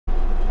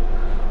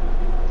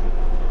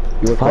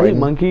You Fight, recording?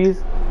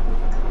 monkeys.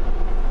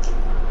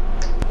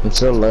 I'm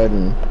still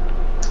loading.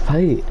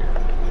 Fight.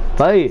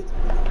 Fight.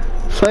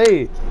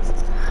 Fight.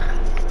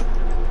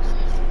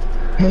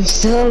 I'm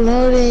still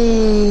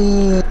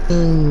loading.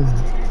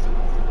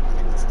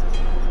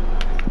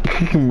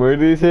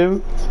 Murders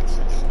him.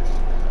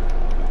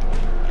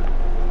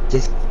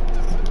 Just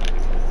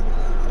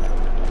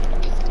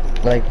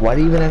like, why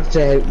do you even have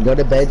to go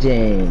to bed,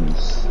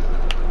 James?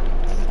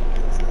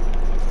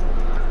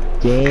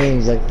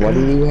 James, like, why do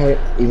you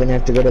even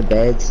have to go to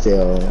bed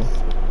still? I'm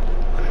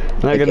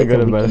not Like, gonna it's go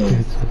a to bed.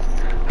 weekend.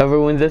 Whoever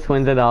wins this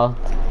wins it all.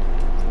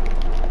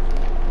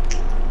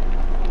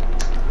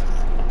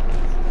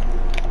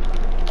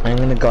 I'm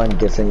gonna go on a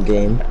different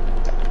game.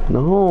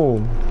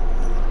 No.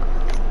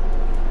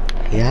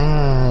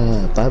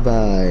 Yeah, bye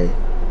bye.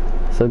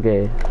 It's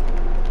okay.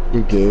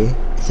 You're gay.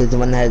 This is the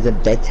one that has a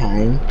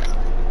bedtime.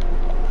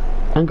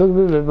 I'm going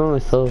to bed by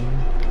myself.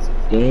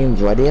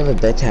 James, why do you have a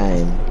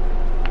bedtime?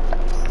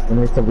 When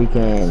it's the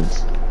weekend.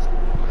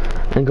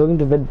 I'm going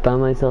to bed by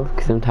myself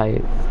because I'm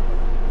tired.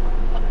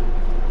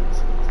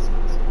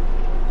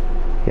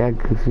 Yeah,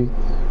 goofy.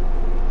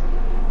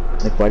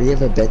 Like, why do you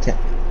have a bedtime?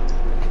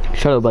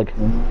 Shut up, like.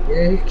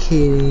 You're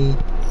kidding.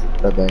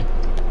 Bye bye.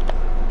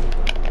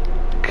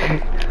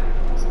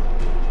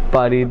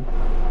 Bodied.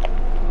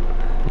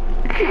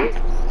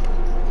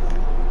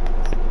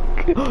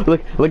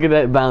 Look at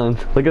that balance.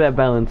 Look at that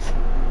balance.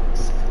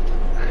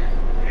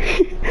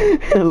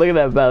 Look at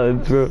that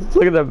balance, bro.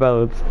 Look at that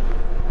balance.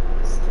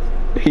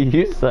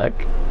 You suck.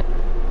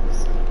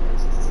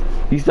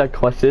 You suck,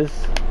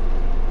 cautious.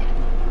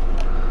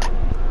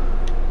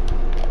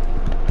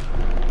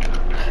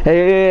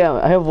 Hey,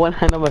 I have one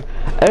hand on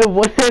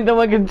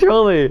my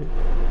controller.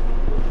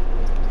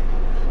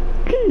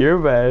 You're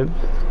bad.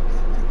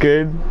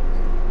 Good.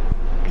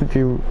 Cause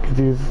you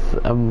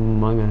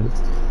Among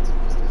Us.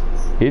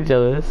 You're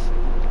jealous.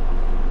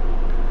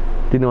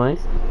 Do you know why?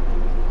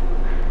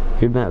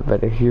 You're not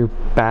better. You're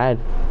bad.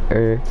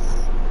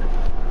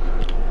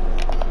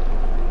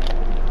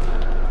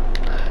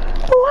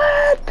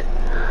 What?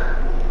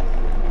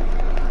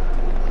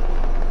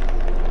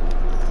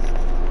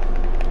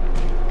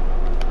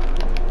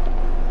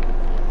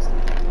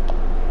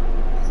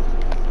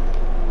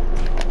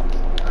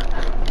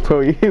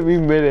 Bro, you hit me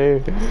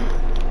mid-air.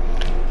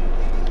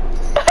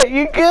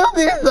 You killed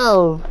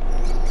yourself!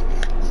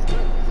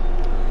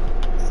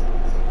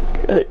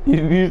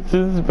 You're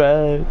just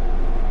bad.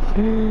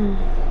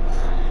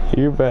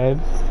 You're bad.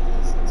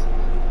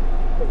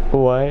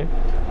 Why?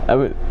 I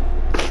mean...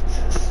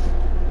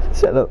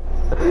 Shut up.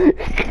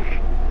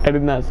 I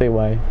did not say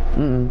why.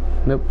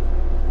 Nope.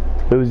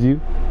 It was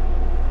you.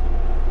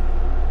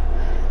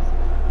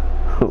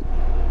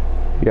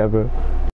 Yeah, bro.